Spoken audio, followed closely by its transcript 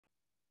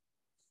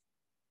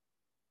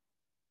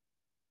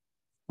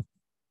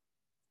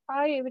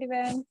Hi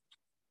everyone.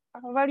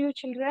 How are you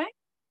children?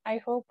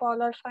 I hope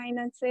all are fine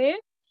and safe.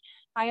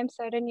 I am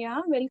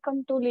Saranya.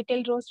 Welcome to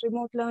Little Rose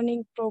Remote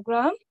Learning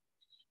Program.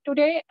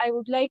 Today I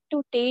would like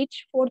to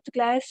teach 4th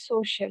class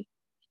social.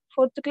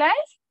 4th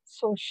class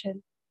social.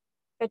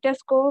 Let us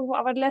go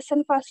our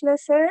lesson, first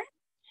lesson.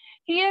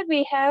 Here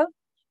we have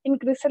in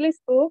Chrysalis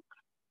book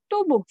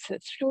 2 books.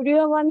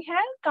 Studio 1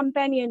 have,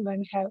 companion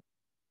 1 have.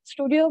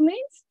 Studio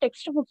means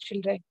textbook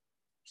children.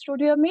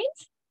 Studio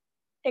means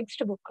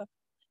textbook.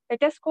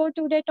 Let us go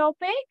to the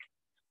topic.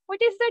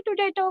 What is the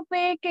today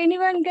topic?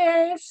 Anyone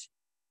guess?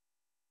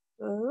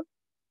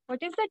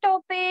 What is the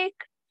topic?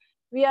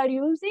 We are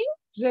using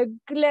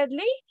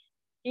regularly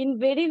in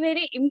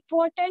very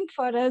important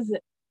for us.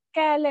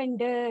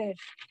 Calendar.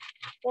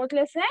 What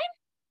lesson?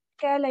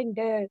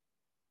 Calendar.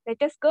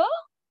 Let us go.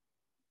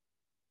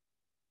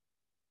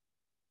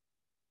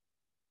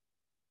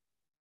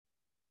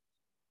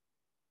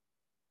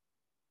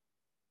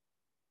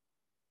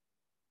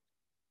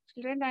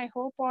 Children, I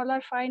hope all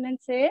are fine and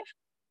safe.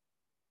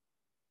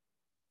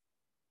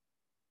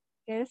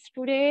 Yes,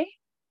 today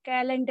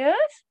calendars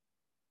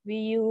we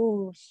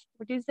use.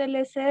 What is the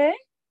lesson?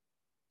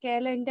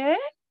 Calendar.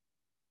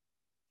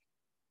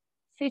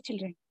 See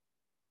children.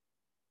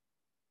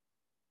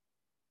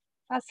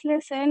 First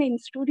lesson in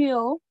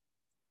studio.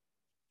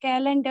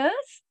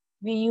 Calendars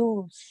we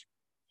use.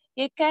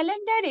 A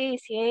calendar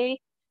is a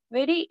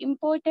very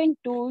important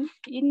tool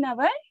in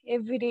our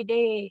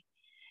everyday.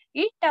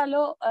 It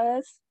allows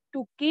us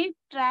to keep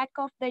track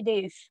of the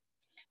days,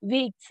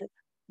 weeks,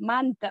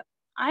 month,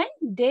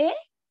 and day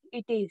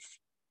it is.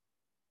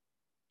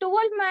 12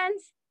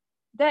 months,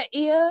 the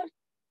year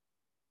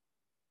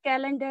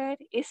calendar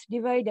is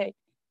divided.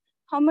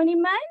 How many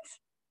months?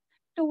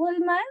 12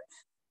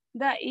 months,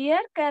 the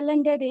year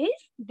calendar is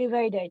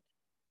divided.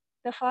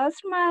 The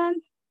first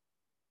month,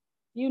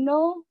 you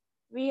know,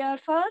 we are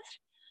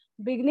first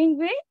beginning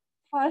with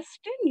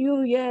first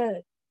new year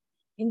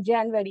in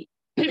January.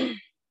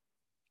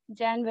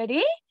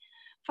 January,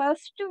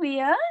 first we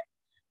are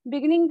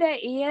beginning the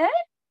year,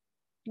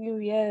 new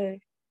year.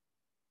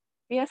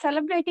 We are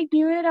celebrating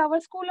new year, our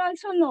school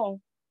also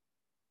no.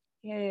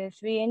 Yes,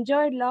 we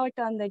enjoyed a lot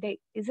on the day,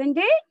 isn't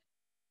it?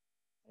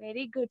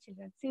 Very good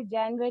children. See,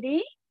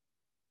 January,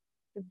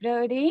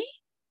 February,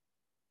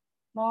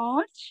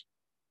 March,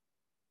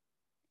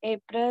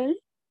 April,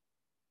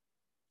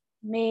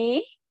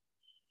 May,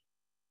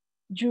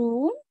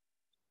 June,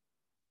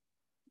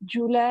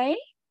 July,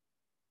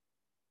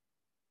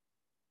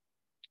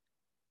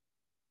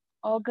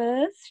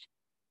 August,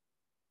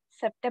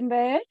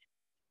 September,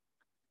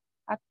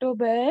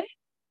 October,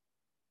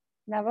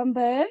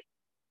 November,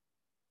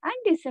 and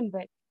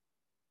December.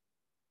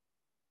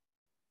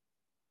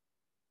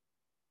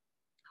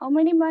 How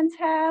many months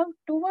have?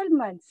 12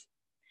 months.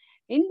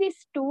 In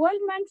this 12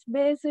 months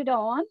based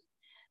on,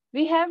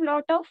 we have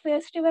lot of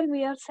festival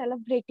we are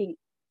celebrating.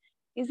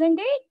 Isn't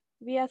it?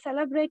 We are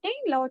celebrating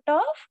lot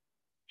of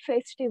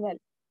festival.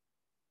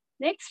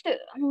 Next,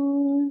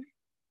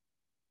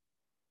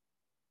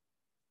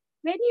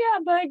 when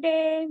your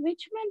birthday?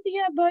 Which month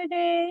your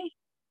birthday?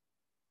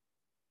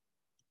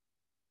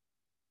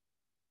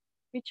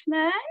 Which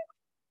month?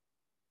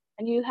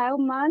 And you have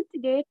month,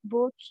 date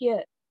both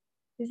here.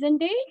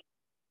 Isn't it?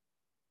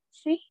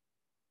 See,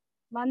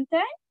 month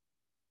and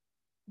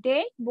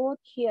date both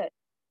here.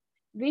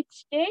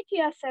 Which date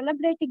you are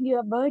celebrating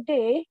your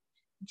birthday?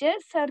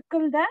 Just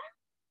circle the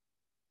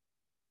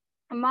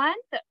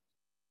month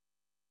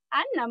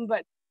and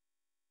number.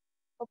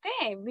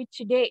 Okay,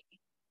 which day?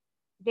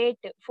 Date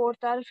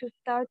 4th or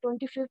 5th or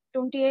 25th,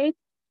 28th,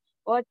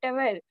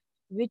 whatever.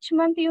 Which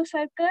month you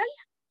circle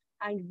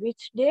and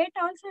which date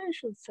also you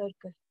should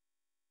circle.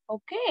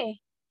 Okay,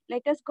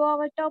 let us go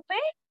our topic.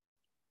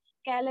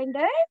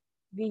 Calendar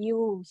we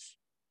use.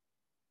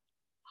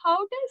 How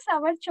does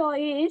our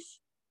choice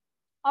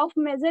of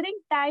measuring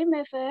time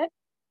affect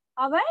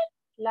our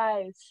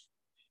lives?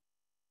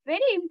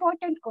 Very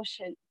important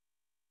question.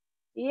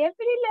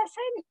 Every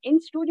lesson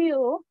in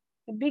studio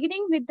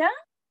beginning with the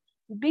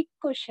big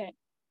question.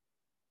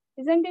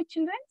 Isn't it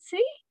children?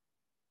 See,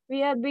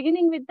 we are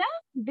beginning with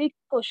the big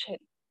question.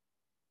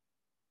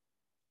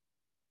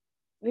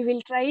 We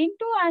will try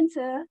to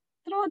answer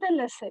through the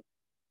lesson.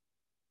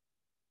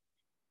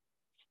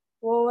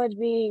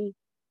 Overview.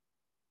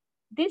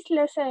 This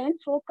lesson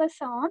focus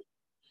on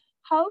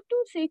how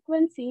to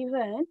sequence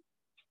events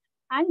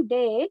and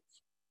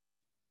dates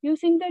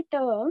using the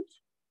terms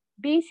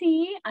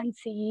BCE and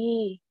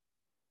CE.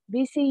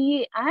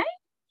 BCE and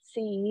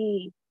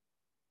CE.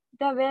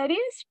 The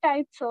various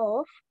types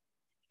of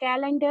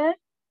calendar,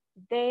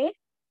 their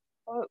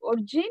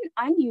origin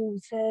and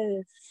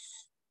uses.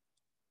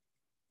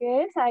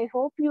 Yes, I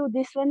hope you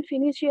this one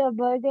finish your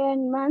birthday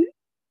and month.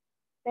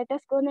 Let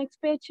us go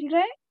next page,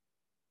 children.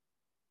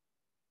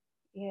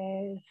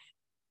 Yes.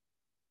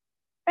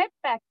 PEP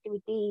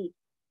activity.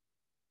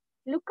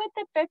 Look at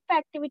the PEP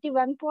activity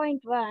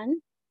 1.1.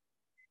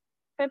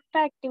 PEP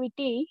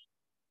activity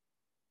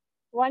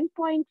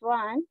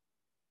 1.1.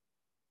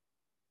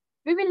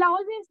 We will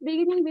always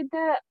beginning with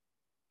the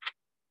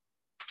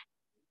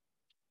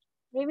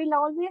We will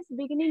always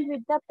beginning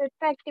with the pep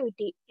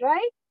activity,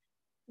 right?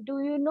 Do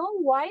you know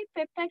why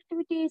pep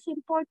activity is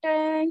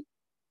important?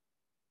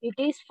 It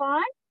is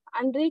fun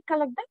and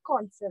recollect the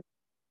concept.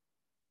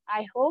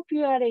 I hope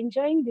you are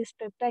enjoying this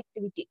pep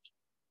activity.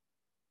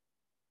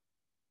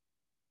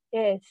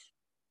 Yes.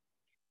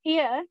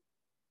 Here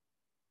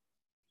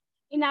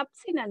in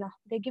Apsinana,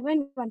 they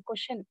given one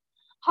question.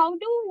 How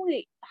do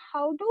we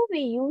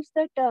use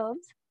the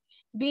terms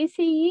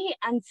BCE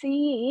and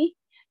CE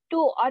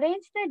to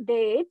arrange the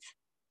dates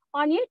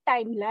on a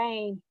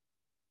timeline?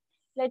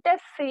 Let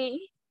us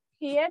see.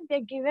 Here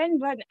they given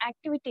one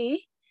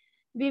activity.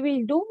 We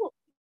will do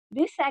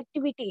this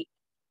activity.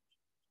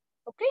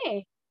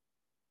 Okay.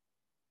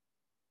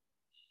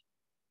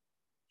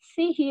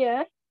 See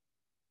here,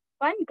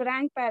 one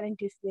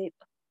grandparent is there.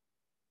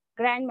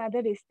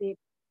 Grandmother is there.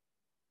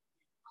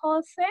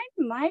 Hossein,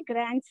 my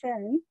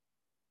grandson,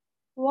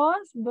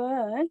 was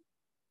born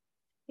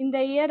in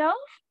the year of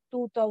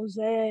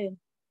 2000.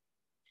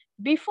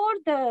 Before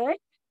that,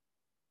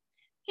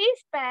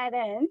 his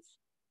parents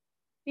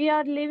we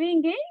are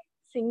living in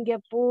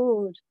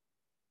Singapore.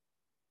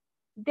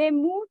 They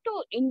moved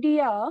to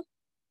India.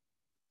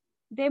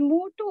 They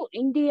moved to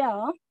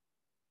India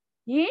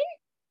in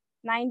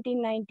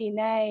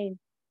 1999.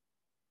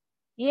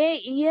 A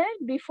year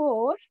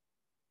before,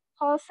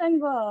 Hassan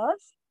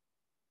was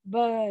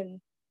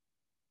born.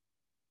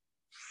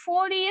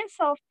 4 years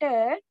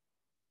after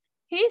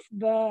his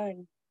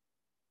birth.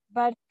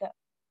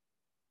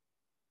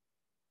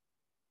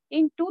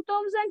 In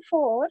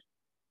 2004,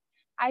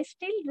 I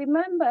still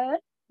remember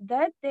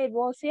that there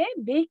was a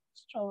big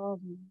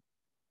storm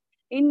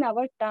in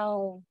our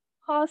town.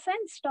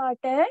 Hassan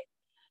started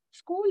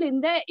school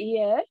in the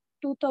year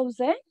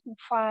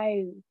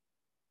 2005.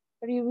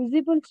 Are you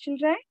visible,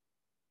 children?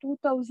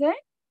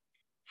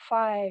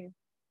 2005.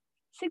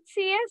 6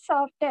 years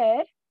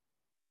after,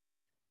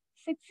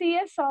 6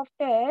 years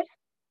after,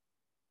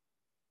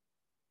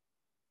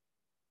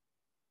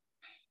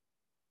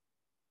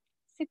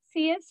 6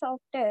 years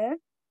after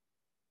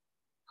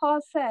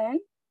Hassan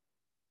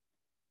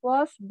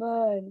was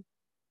born.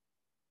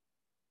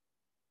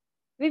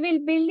 We will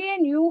build a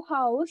new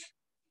house.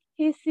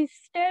 His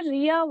sister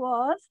Ria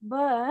was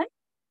born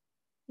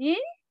in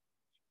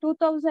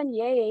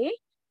 2008,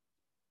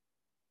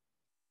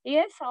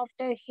 years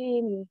after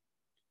him.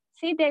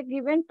 See the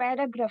given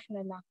paragraph,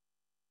 Nana.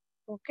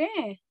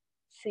 Okay,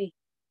 see.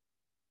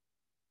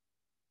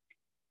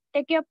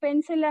 Take your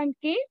pencil and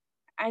key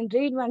and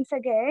read once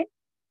again.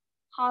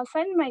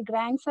 Hassan, my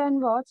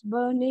grandson, was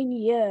born in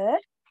year.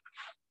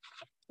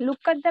 Look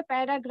at the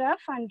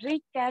paragraph and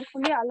read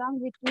carefully along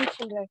with me,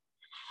 children.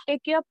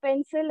 Take your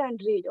pencil and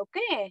read,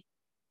 okay?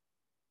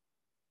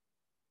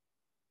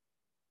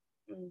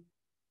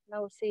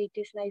 Now see, it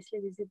is nicely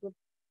visible.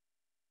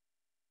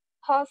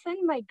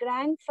 Hassan, my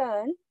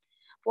grandson,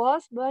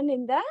 was born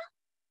in the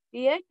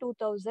year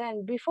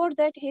 2000. Before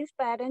that, his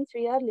parents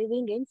were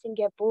living in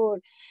Singapore.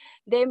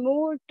 They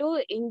moved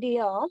to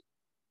India.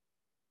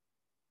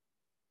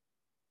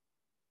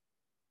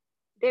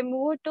 They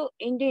moved to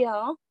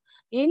India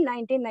in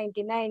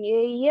 1999.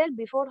 A year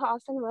before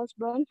Hassan was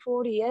born,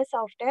 4 years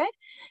after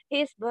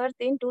his birth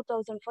in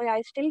 2005.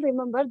 I still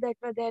remember that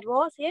there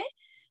was a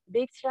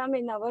big storm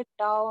in our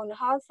town.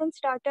 Hassan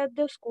started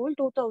the school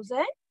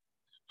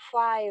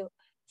 2005.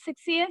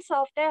 6 years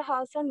after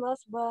Hassan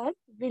was born,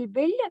 we'll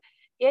build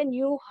a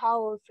new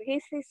house.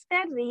 His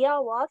sister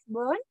Ria was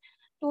born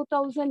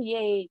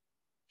 2008.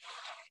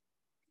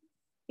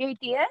 8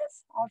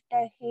 years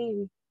after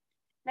him.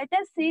 Let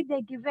us see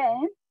the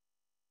given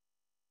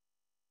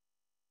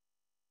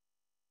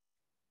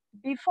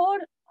before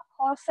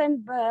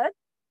Hassan birth,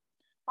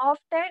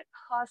 after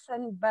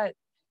Hassan birth.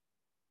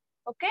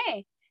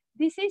 Okay,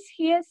 this is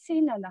here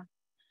Sinana.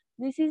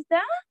 This is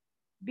the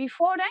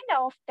before and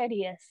after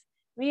years.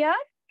 We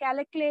are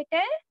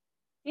calculated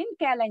in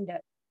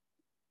calendar.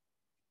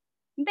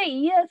 The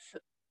years.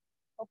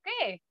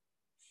 Okay,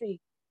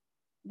 see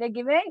the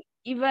given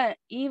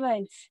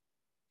events.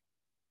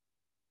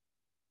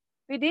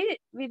 We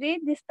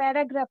read this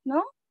paragraph,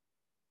 no?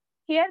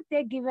 Here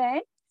they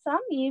given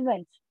some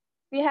events.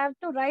 We have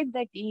to write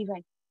that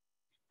event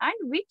and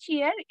which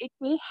year it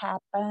will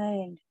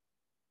happen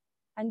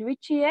and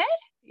which year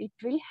it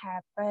will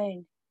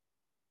happen.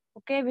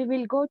 Okay, we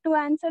will go to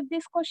answer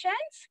these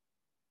questions.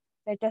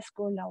 Let us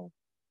go now.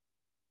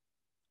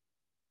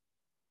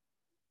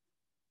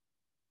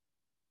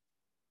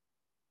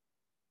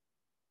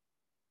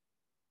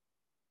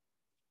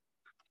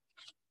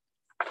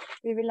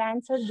 We will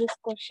answer this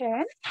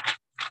question.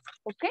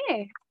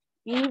 Okay,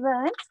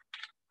 events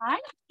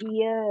and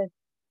years.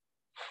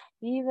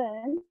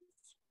 Events,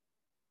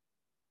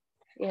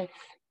 yes.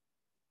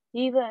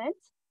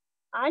 Events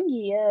and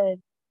years.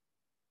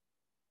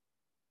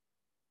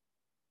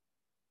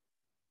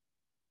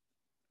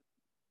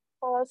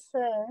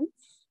 Persons,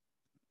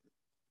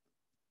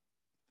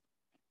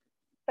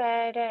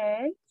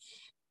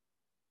 parents,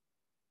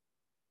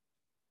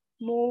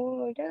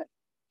 moved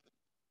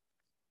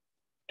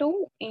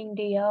to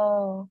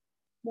India.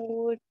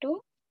 Moved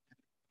to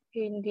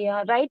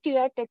India. Write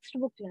your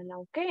textbook, Nana,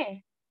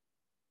 okay?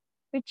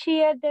 Which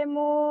year they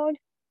moved?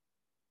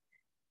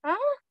 Huh?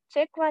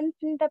 Check one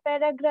in the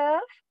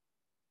paragraph.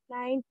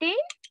 19,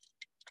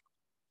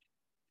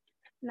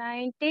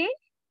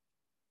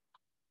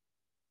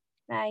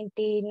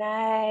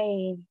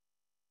 1999.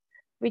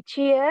 Which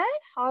year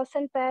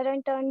Hassan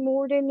parent and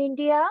moved in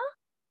India?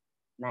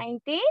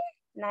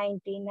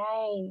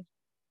 1999.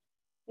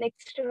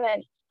 Next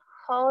one.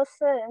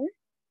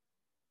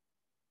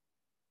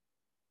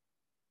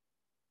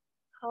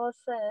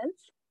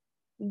 Hassan's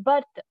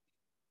birth.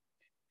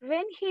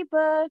 When he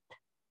birth?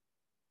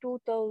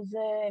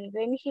 2000.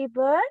 When he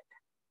birth?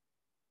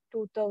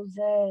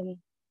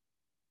 2000.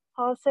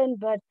 Hassan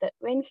birth.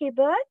 When he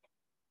birth?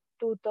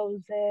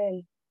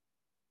 2000.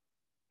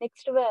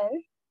 Next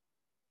one.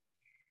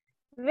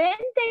 When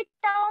the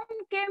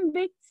town came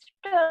big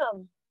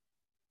storm?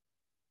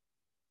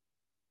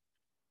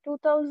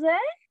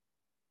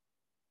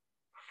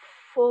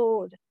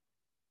 2004.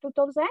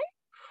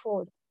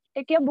 2004.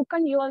 Take your book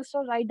and you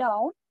also write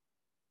down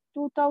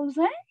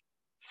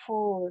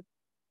 2004.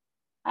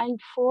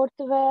 And fourth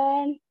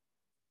one.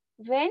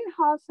 When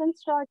Hassan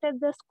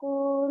started the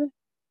school?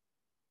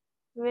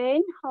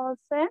 When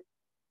Hassan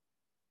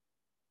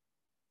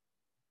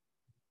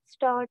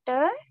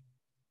started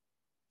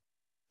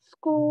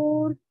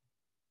school?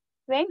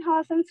 When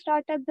Hassan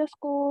started the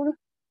school?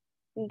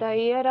 In the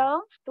year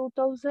of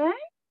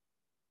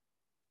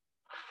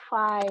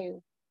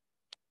 2005.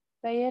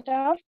 The year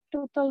of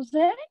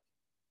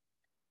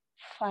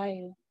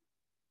 2005.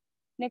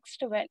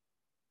 Next one.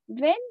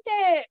 When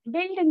they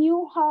build a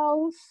new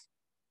house?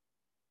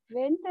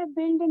 When they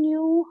build a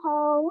new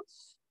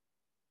house?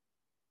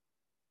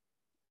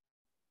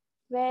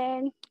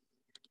 When?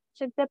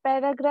 Check the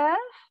paragraph.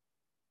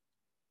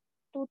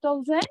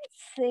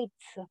 2006.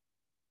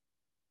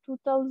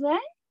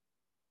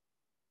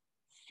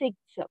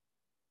 2006.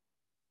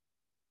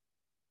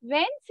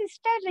 When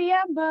Sister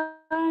Ria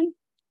born?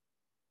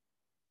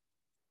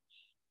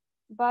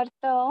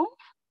 Birth of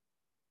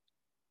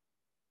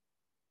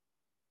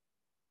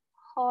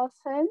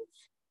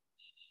Hassan's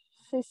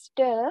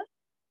sister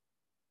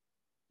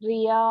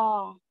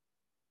Ria.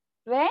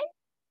 When?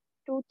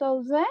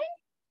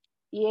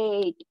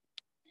 2008.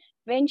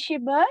 When she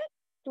birth?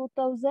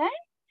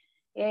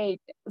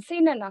 2008.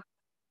 See, Nana.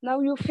 Now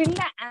you fill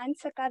the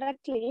answer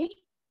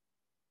correctly.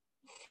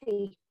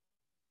 See.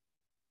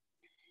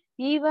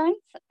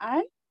 Events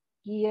and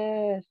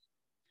years.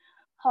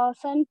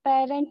 Hassan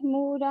parent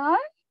moved on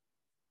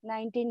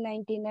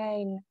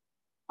 1999.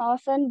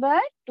 Hassan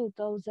birth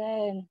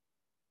 2000.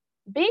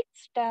 Big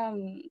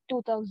storm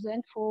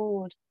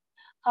 2004.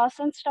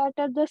 Hassan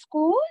started the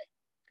school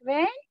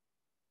when?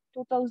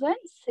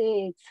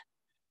 2006.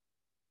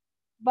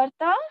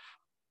 Birth of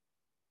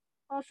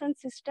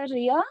Hassan's sister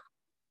Ria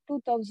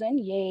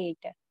 2008.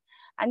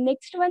 And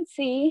next one,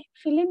 see,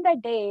 fill in the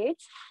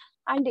dates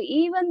and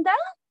even the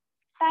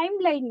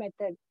timeline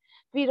method.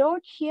 We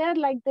wrote here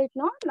like that,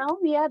 no? Now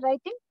we are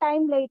writing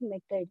timeline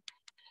method.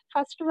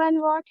 First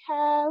one, what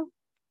have?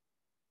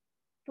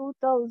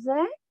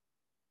 2000,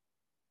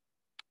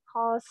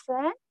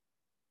 Hassan's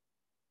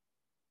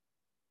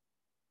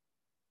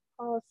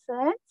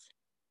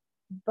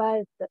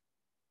birth.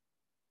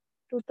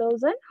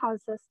 2000,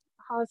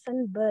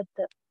 Hassan birth.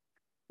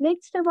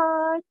 Next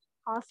what?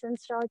 Hassan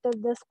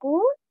started the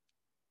school.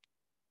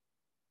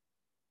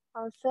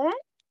 Hassan.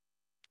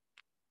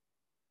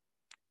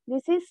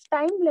 This is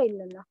timeline,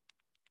 Nana.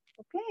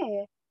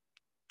 Okay.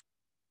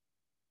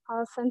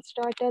 Hassan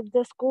started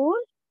the school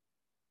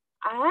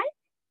and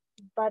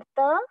birth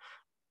of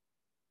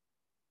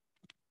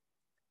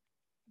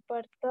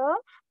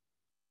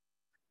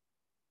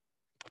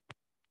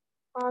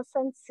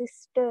Hassan's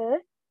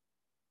sister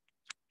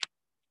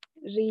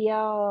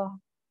Ria.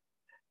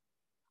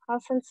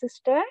 Hassan's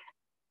sister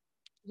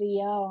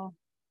Ria.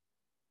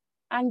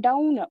 And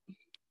down.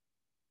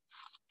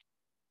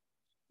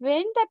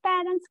 When the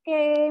parents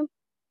came,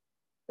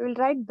 we'll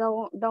write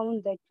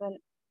down that one.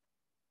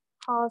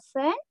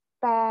 Hassan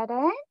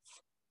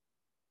parents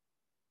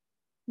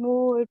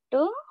moved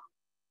to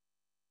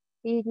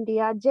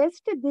India.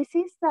 Just this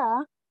is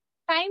the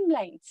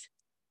timelines.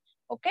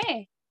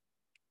 Okay.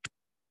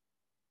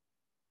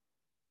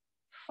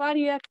 For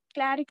your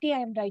clarity, I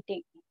am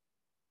writing.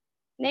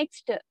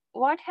 Next,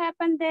 what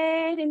happened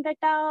there in the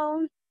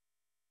town?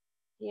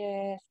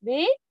 Yes,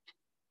 big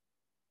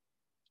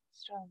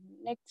storm.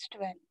 Next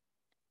one.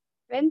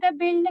 When they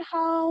build a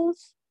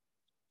house,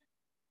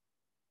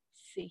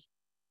 see.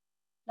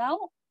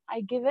 Now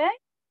I give a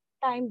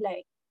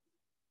timeline.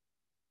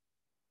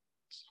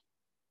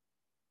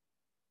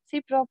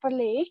 See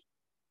properly.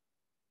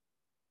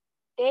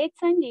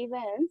 Dates and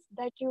events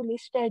that you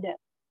listed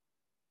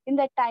in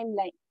the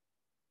timeline.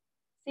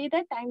 See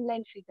the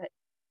timeline figure.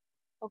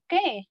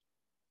 Okay.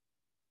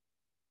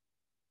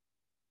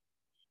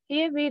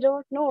 Here we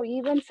wrote no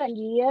events and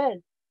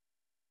years.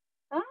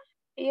 Huh?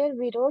 Here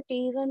we wrote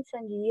events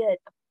and years.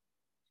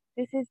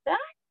 This is the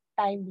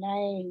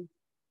timeline.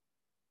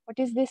 What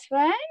is this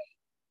one?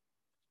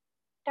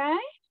 Timeline.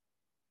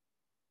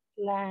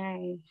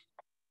 line.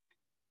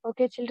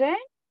 Okay, children?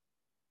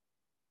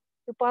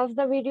 You pause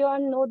the video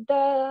and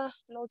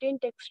note in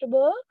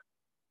textbook.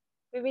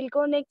 We will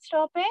go next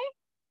topic.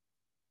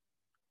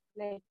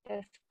 Let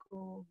us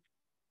go.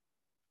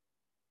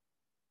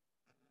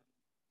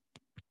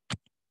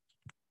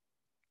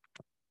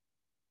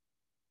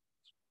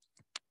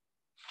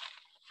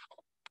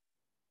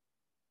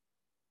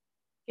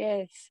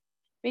 Yes.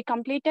 We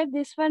completed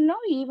this one now,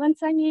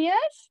 events and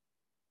years.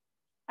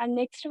 And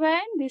next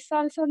one, this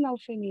also now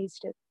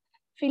finished.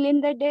 Fill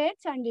in the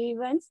dates and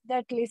events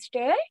that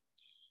listed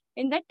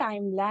in the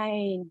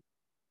timeline.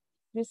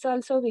 This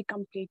also we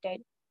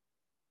completed.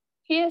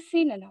 Here,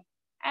 see now.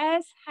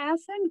 As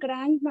Hassan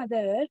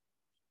grandmother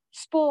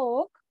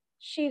spoke,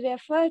 she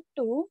referred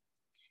to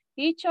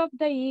each of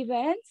the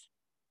events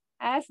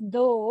as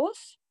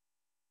those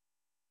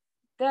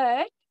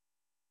that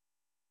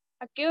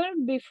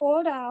occurred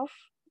before or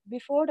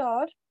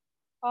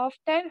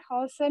after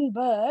Hassan's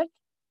birth.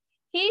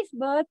 His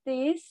birth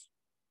is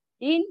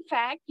in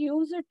fact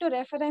used to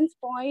reference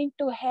point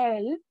to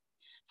help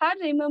her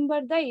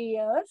remember the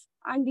years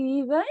and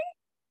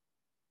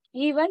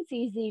events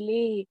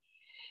easily.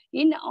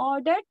 In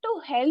order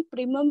to help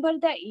remember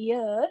the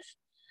years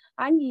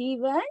and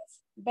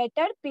events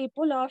better,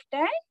 people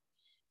often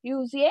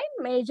use a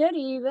major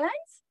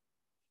events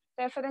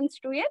reference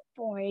to a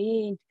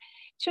point.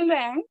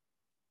 Children,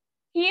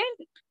 here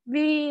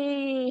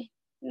we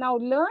now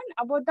learn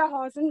about the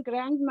Hassan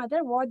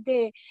grandmother, what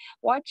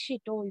she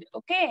told.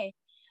 Okay.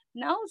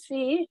 Now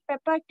see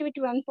Pepper Activity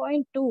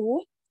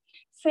 1.2.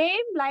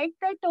 Same like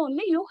that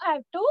only you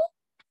have to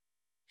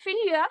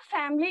fill your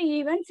family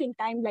events in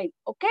timeline.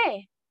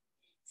 Okay.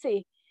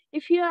 See,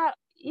 if you are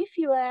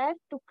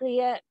to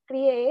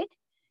create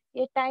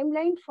a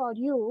timeline for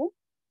you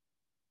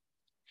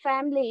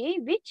family,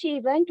 which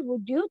event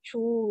would you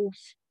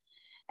choose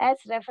as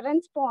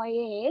reference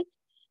point?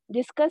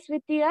 Discuss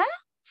with your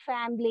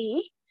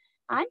family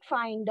and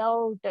find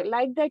out.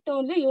 Like that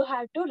only you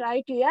have to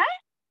write your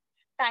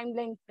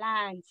timeline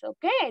plans.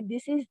 Okay,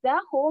 this is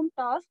the home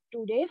task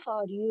today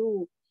for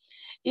you.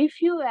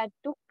 If you had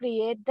to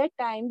create the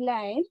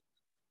timeline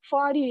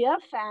for your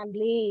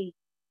family,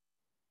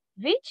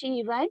 which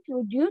event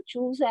would you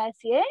choose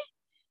as a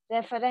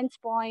reference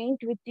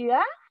point with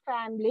your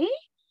family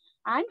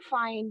and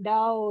find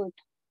out?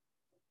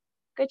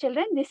 Okay,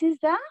 children, this is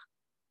the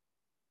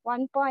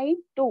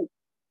 1.2.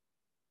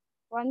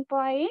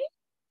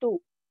 1.2.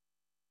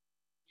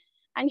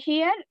 And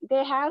here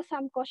they have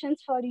some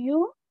questions for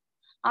you.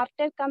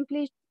 After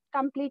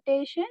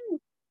completion,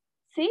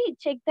 see,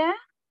 check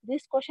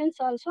these questions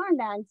also and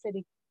answer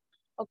it.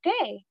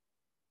 Okay.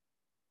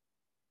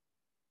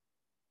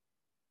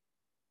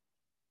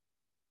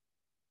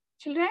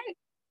 Children,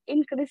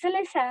 in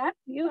Chrysalis app,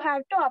 you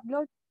have to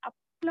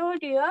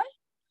upload your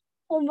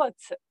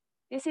homeworks.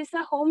 This is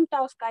a home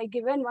task I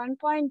given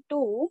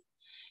 1.2.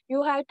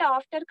 You have to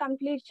after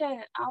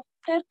completion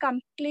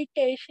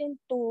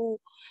to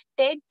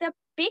take the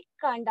pic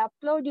and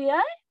upload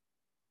your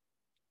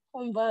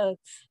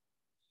homeworks.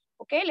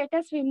 Okay, let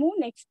us remove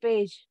next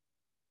page.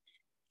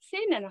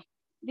 See, Nana,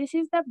 this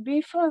is the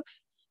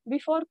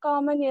before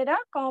common era.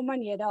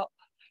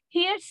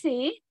 Here,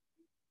 see,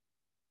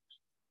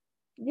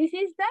 this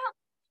is the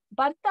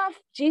birth of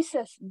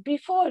Jesus.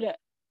 Before,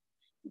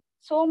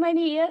 so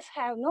many years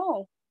have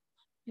no.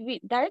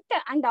 That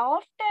and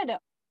after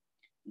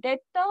death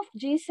of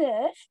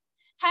Jesus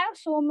have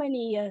so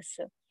many years.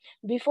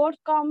 Before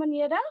common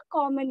era.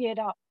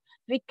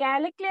 We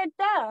calculate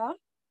the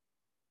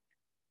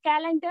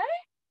calendar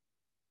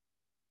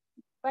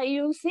by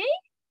using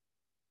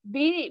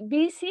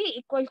BC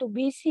equal to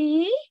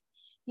BCE,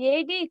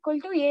 AD equal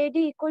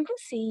to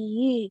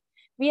CE.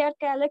 We are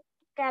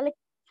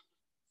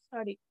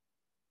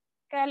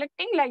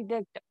collecting like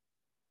that.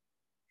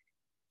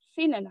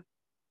 See, Nana.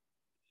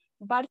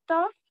 Birth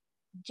of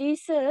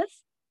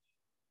Jesus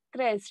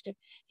Christ.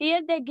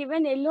 Here they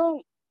given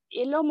yellow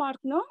mark,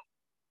 no?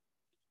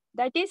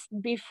 That is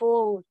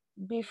before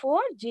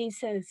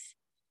Jesus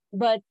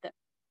birth.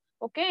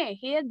 Okay,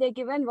 here they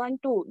given 1,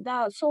 2.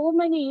 So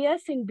many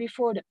years in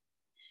before.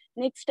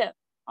 Next,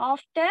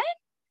 after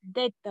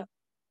death.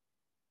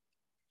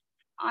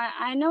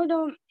 I know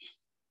the.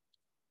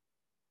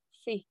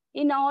 See,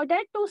 in order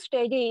to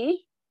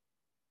study,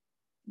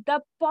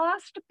 the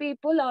past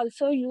people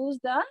also use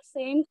the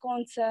same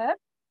concept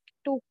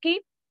to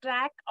keep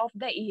track of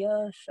the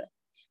years.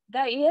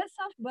 The years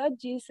of birth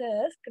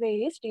Jesus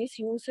Christ is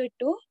used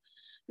to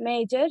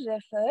major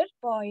refer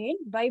point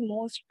by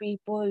most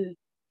people.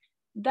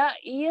 The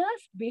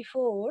years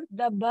before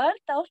the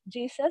birth of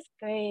Jesus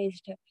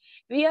Christ,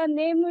 we are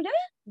named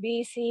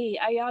BC.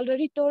 I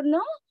already told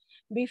no,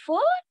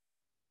 before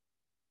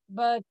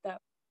birth,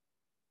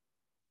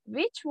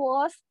 which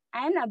was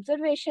an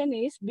observation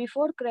is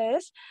before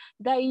Christ,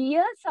 the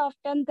years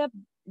after the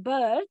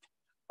birth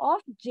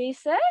of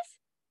Jesus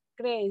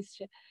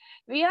Christ.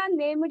 We are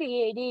named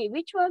AD,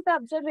 which was the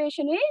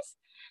observation is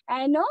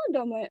Anno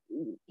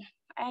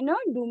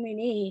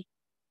Domini.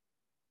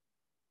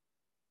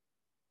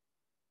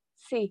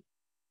 See,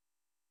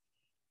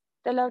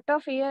 The lot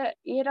of year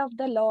of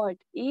the Lord.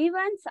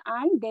 Events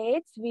and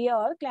dates we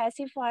are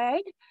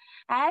classified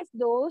as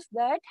those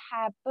that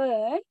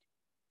happened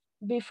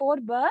before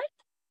birth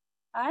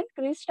and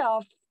Christ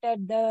after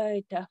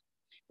that.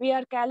 We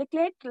are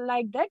calculate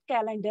like that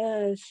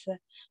calendars.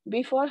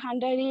 Before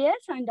 100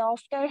 years and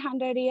after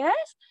 100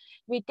 years,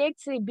 we take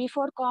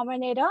before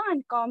Common Era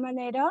and Common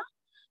Era.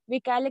 We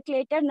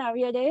calculated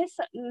nowadays,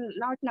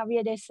 not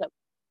nowadays.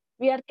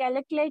 We are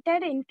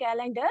calculated in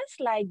calendars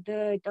like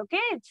that.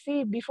 Okay,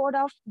 see, before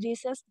of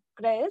Jesus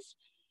Christ,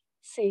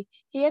 see,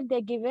 here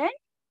they given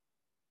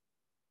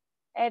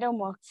arrow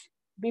marks.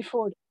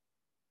 Before.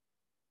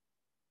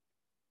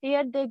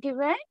 Here they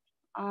given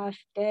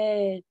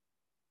after.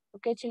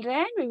 Okay,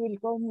 children, we will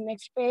go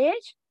next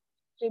page.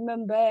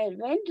 Remember,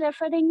 when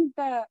referring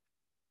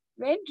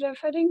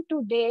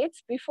to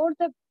dates before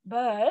the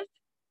birth,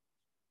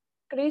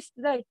 Christ,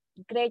 the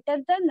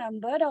greater the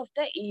number of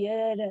the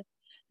year,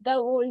 the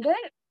older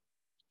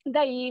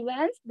the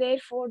events,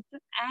 therefore,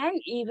 an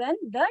event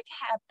that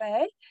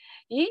happened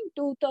in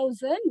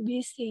 2000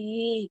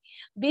 BCE.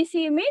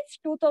 BCE means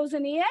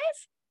 2000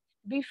 years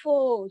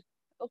before.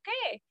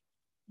 Okay,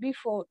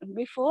 before.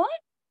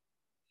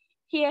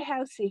 Here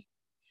have see.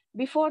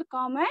 Before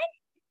Common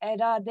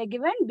Era, they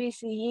given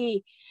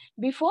BCE.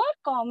 Before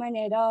Common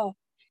Era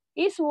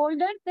is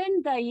older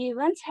than the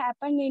events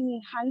happened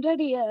in 100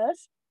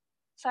 years,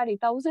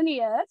 1000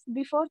 years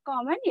before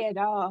Common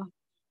Era.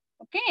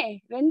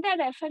 Okay, when they're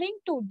referring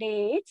to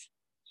dates,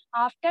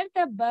 after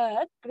the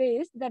birth,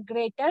 Christ, the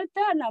greater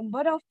the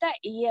number of the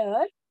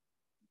year,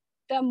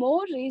 the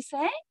more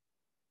recent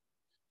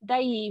the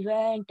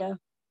event.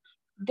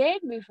 There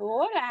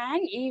before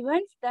and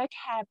events that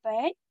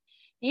happened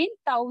in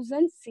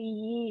 1000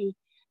 CE.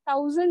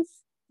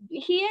 Thousands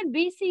here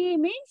BCE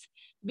means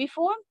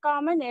before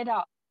Common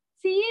Era.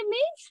 CE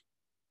means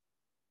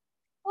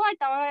what?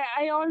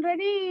 I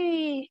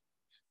already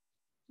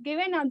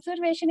given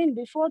observation in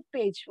before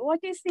page.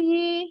 What is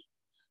CE?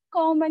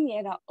 Common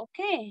Era.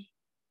 Okay,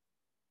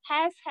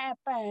 has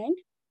happened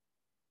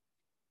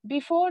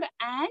before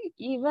an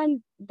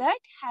event that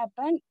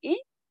happened in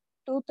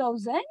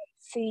 2000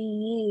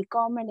 CE,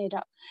 Common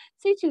Era.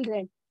 See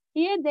children,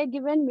 here they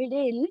given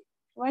middle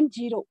 10.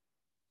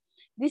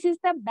 This is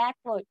the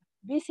backward,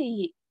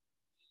 BCE.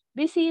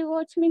 BCE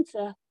words means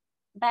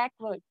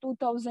backward,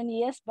 2000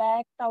 years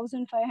back,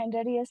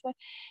 1500 years back.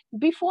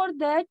 Before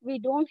that, we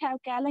don't have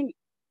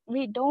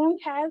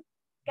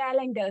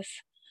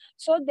calendars.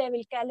 So they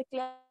will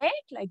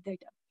calculate like that.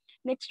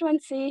 Next one,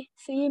 C.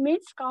 C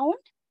means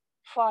count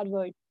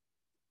forward.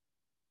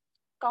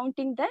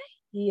 Counting the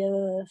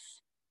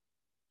years.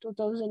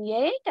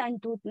 2008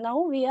 and now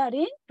we are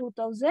in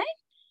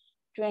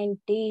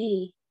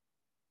 2020.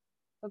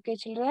 Okay,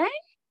 children.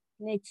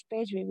 Next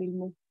page we will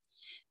move.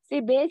 See,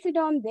 based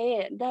on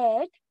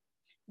that,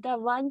 the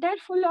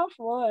wonderful of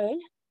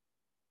world,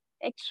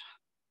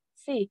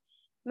 see,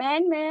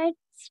 man-made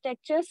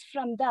structures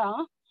from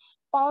the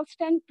past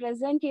and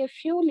present, a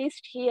few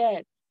list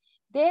here.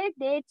 Their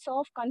dates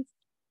of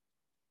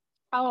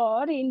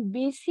are in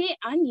BC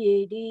and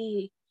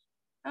AD.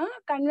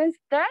 Convince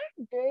the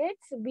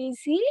dates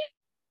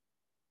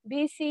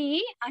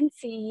BCE and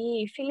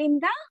CE. Fill in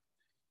the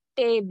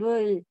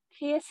table.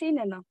 Here, see,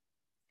 Nana.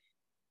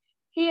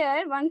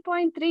 Here,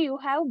 1.3, you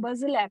have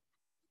Buzzle app.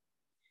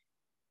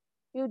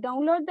 You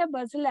download the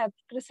Buzzle app,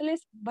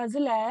 Chrysalis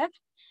Buzzle app,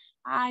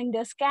 and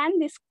scan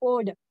this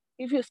code.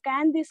 If you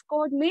scan this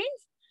code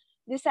means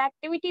this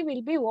activity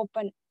will be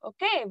open.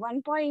 Okay,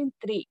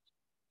 1.3.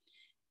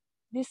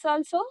 This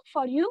also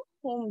for you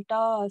home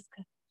task.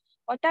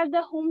 What are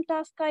the home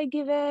tasks I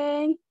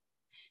given?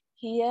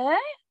 Here,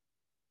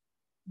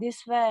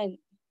 this one.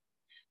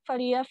 For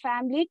your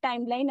family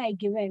timeline I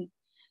given.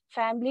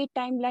 Family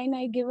timeline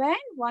I given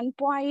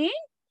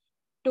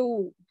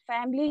 1.2.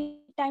 Family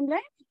timeline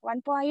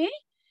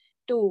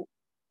 1.2.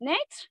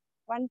 Next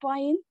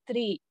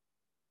 1.3.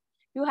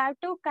 You have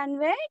to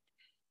convert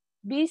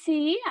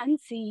BCE and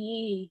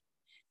CE.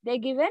 They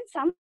given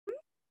some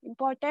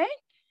important,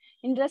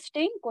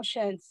 interesting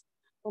questions.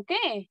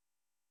 Okay.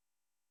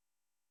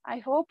 I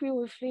hope you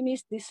will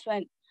finish this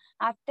one.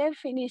 After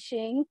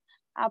finishing,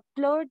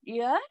 upload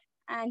your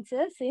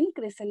answers in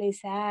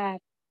Chrysalis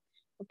app.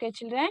 Okay,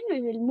 children,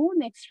 we will move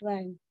next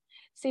one.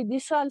 See,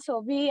 this also,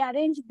 we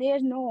arrange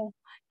there no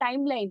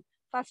timeline.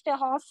 First, a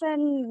horse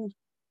and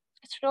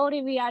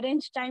story, we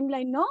arrange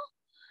timeline, no?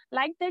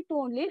 Like that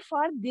only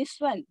for this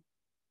one.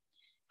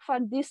 For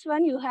this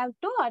one, you have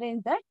to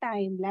arrange the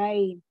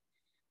timeline.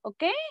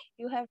 Okay,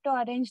 you have to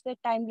arrange the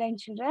timeline,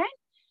 children.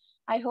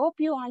 I hope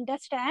you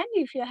understand.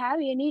 If you have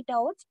any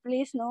doubts,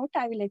 please note.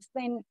 I will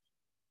explain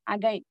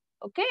again.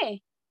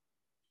 Okay.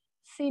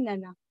 See,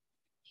 Nana.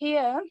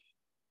 Here,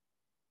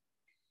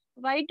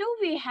 why do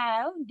we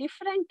have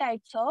different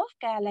types of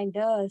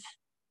calendars?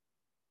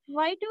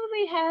 Why do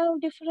we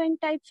have different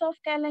types of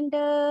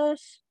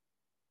calendars?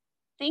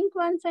 Think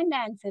once and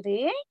answer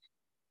it.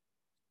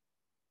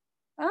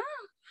 For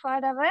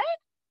our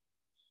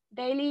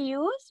daily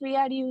use, we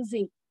are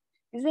using.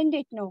 Isn't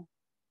it? No.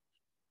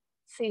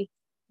 See,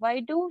 Why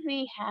do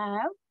we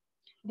have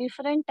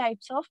different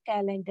types of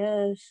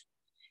calendars?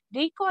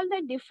 Recall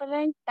the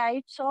different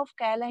types of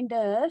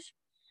calendars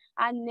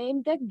and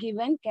name the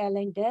given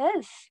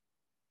calendars.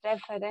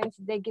 Reference,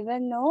 they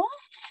given no?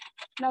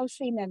 Now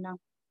see Nana.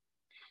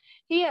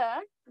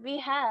 Here we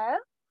have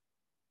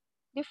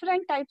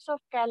different types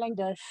of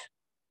calendars.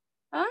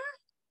 Huh?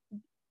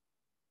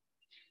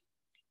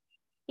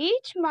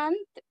 Each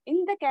month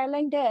in the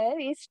calendar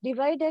is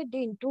divided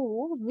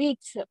into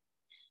weeks,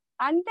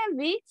 and the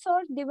weeks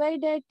are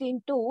divided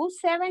into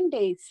 7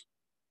 days.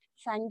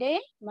 Sunday,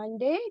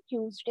 Monday,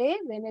 Tuesday,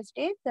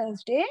 Wednesday,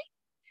 Thursday,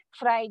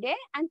 Friday,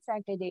 and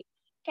Saturday.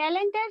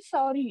 Calendars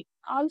are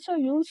also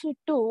used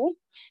to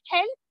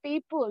help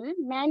people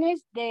manage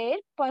their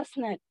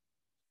personal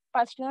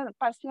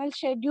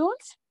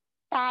schedules,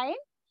 time,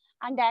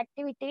 and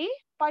activity,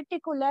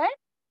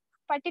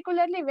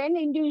 particularly when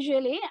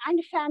individually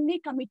and family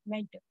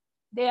commitment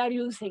they are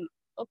using.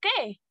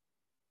 Okay.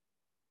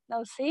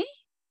 Now see,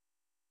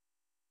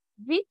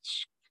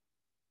 which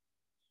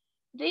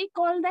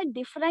recall the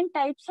different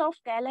types of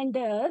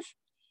calendars.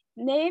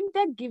 Name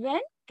the given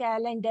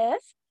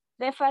calendars.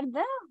 Refer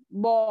the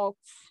box.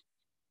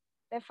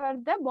 Refer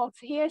the box.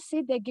 Here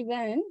see the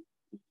given.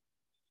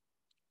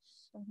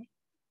 Sorry.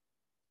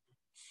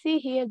 See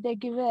here the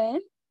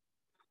given.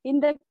 In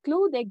the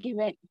clue they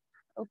given.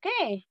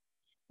 Okay.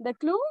 The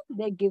clue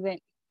they given.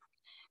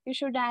 You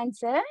should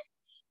answer.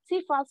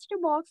 See, first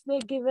box they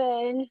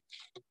given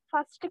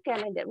first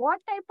calendar. What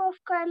type of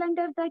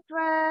calendar that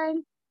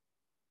one?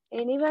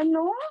 Anyone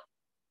know?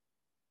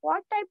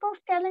 What type of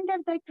calendar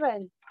that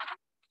one?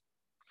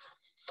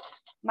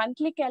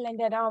 Monthly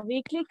calendar,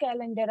 weekly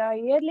calendar,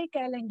 yearly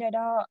calendar,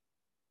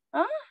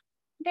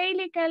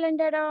 daily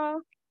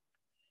calendar.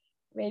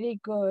 Very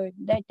good.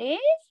 That is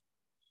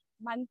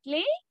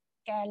monthly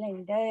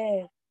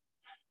calendar.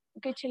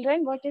 Okay,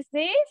 children, what is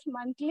this?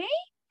 Monthly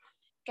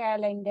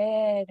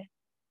calendar.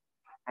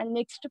 And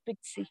next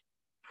picture.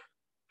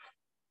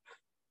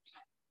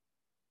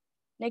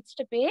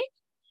 Next page.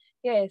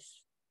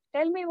 Yes.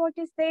 Tell me what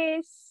is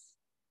this?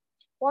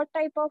 What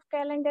type of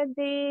calendar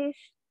this?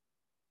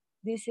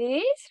 This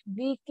is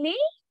weekly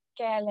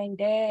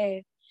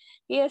calendar.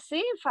 Here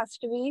see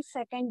first week,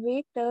 second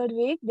week, third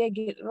week they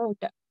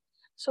wrote.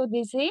 So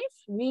this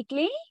is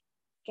weekly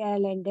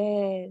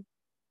calendar.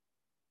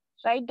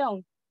 Write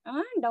down.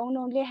 Down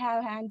only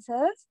have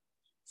answers.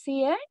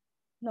 See and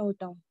note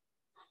down.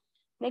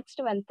 Next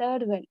one,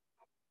 third one.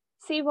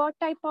 See what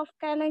type of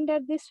calendar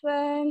this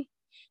one.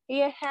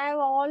 Here have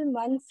all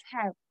months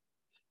have.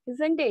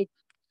 Isn't it?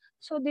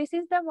 So this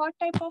is the what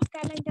type of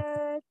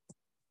calendar?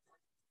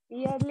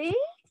 Yearly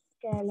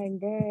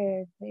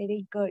calendar.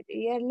 Very good.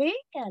 Yearly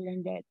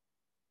calendar.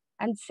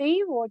 And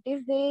see what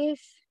is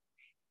this?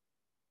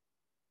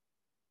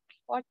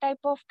 What type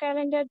of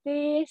calendar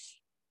this?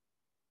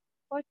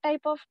 What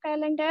type of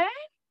calendar?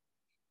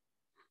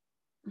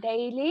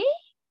 Daily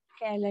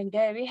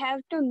calendar. We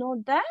have to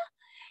note the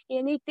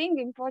anything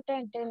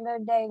important in the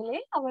daily,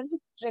 our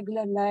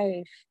regular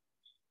life.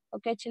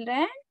 Okay,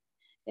 children?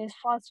 This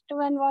first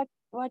one,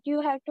 what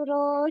you have to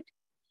write?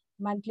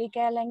 Monthly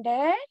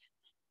calendar,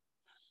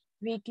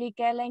 weekly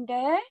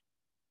calendar,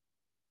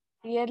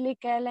 yearly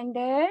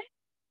calendar,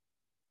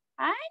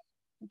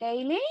 and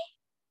daily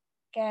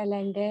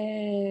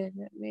calendar.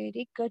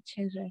 Very good,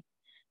 children.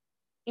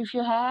 If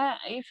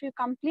you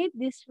complete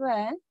this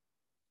one,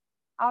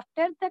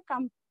 after the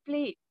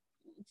complete,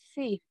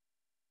 see,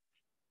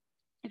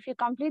 if you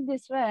complete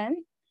this one,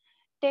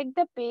 take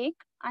the pic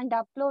and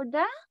upload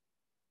the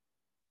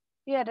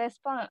your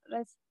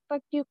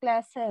respective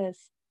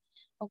classes.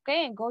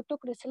 Okay, go to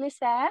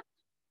Chrysalis app,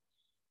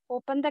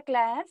 open the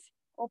class,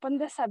 open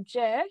the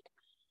subject.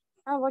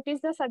 What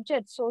is the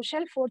subject?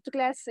 Social 4th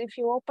class. If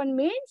you open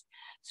means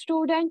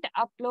student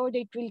upload,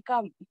 it will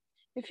come.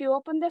 If you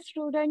open the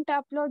student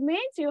upload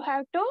means you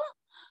have to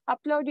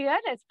upload your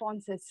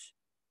responses.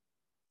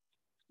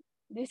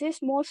 This is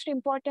most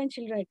important,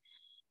 children.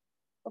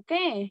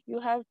 Okay, you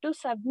have to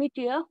submit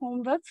your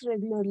homeworks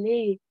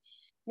regularly.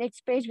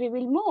 Next page we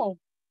will move.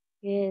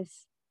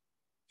 Yes.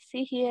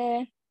 See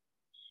here.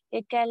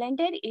 A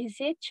calendar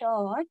is a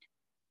chart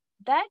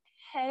that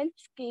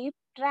helps keep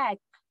track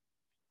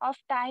of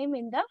time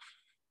in the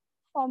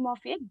form of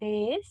your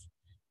days,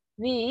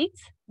 weeks,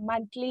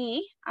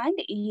 monthly, and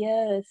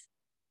years.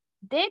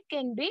 They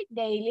can be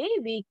daily,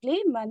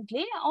 weekly,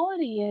 monthly, or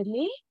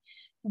yearly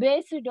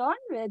based on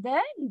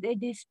whether they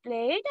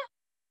display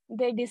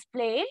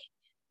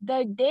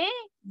the day,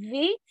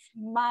 weeks,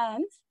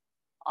 months,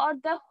 or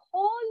the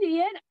whole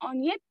year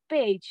on a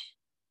page.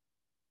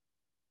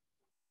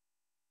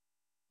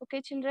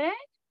 Okay, children?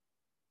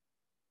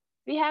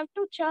 We have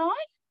to chart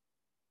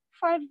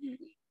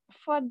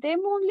for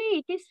them only.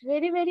 It is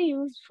very, very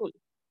useful.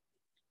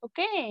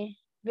 Okay,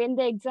 when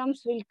the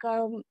exams will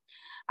come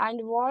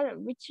and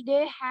which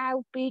day have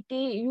PT,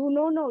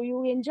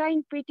 you enjoy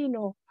in PT,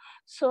 no.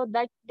 So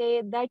that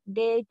day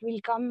it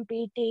will come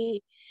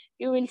PT.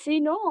 You will see,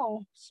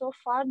 no. So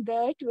for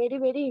that, very,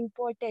 very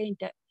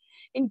important.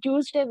 In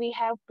Tuesday, we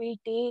have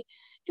PT.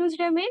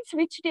 Tuesday means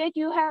which date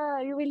you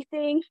will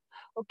think,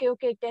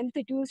 okay,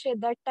 10th Tuesday,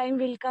 that time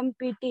will come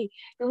PT.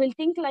 You will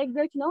think like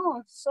that,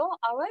 no. So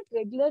our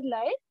regular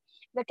life,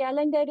 the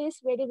calendar is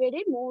very,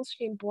 very most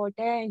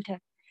important.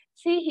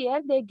 See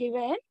here, they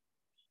given,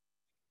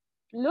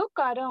 look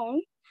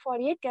around for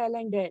a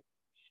calendar.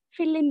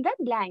 Fill in the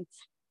blanks.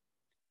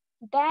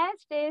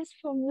 Dash days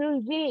from your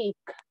week.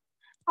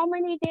 How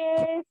many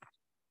days?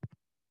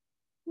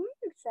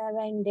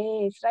 7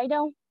 days. Write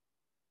down.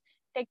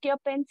 Take your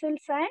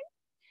pencils and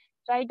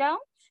write down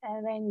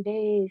 7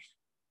 days.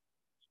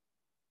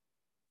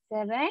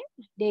 7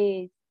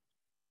 days.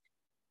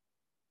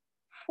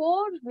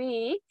 4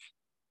 weeks,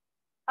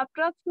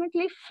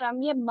 approximately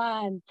from a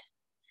month.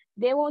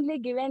 They only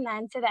give an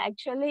answer.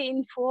 Actually,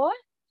 in 4,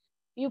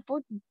 you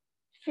put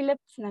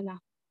Phillips Nana.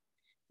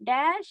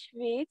 Dash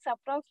weeks,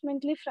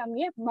 approximately from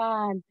a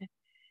month.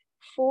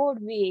 4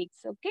 weeks,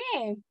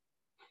 okay?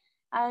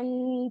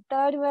 And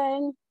third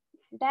one,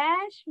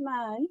 dash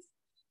months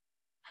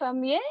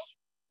from a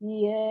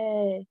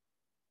year.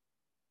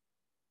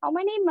 How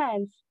many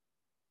months?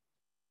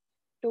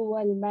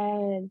 12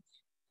 months.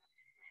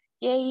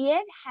 A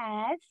year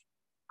has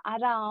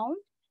around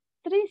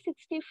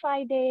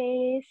 365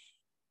 days.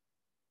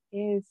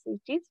 Yes,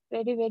 it is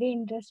very, very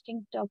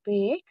interesting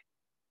topic.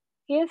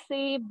 Here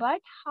see, but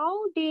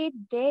how did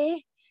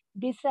they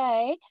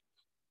decide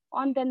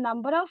on the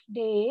number of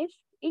days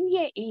in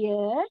a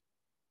year?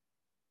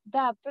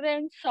 The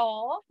appearance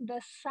of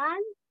the sun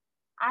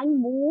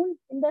and moon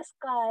in the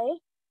sky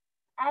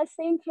as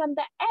seen from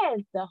the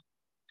earth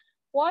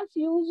was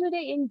used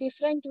in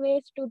different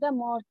ways to the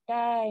more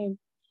time.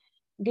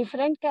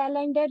 Different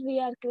calendar we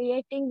are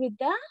creating with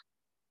the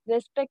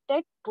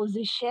respected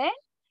position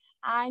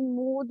and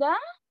move the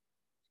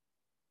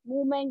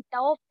movement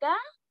of the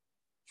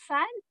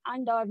sun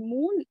and our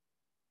moon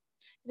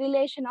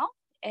relation of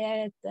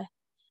earth.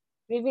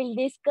 We will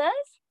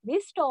discuss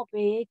this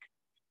topic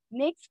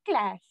next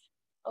class.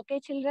 Okay,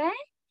 children?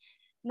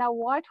 Now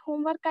what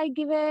homework I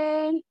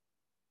given?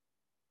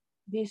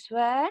 This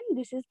one,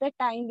 this is the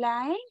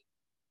timeline.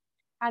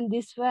 And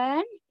this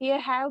one, here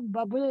have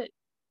bubble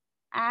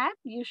app.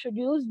 You should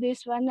use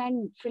this one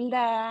and fill the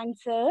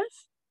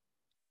answers.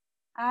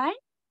 And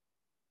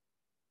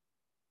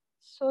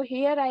so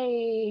here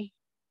I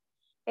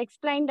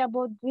explained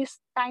about this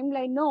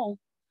timeline. No,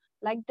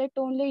 like that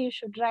only you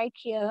should write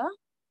here.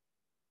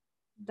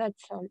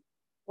 That's all.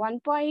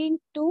 1.2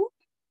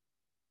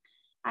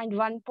 and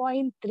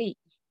 1.3.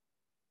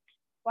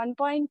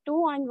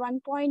 1.2 and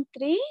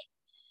 1.3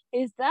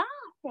 is the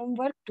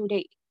homework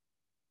today.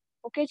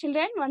 Okay,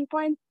 children,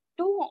 1.2,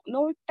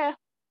 note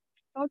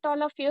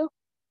all of you.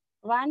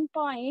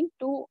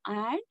 1.2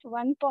 and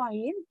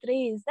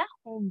 1.3 is the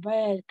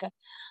homework.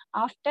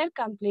 After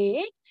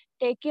complete,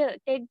 take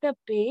the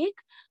pic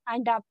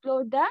and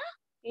upload the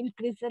in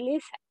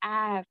Chrysalis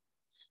app.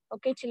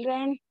 Okay,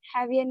 children,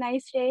 have a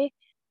nice day.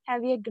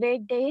 Have a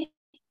great day.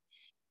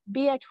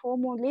 Be at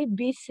home only.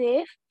 Be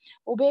safe.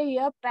 Obey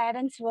your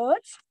parents'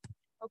 words.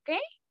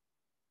 Okay?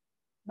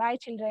 Bye,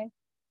 children.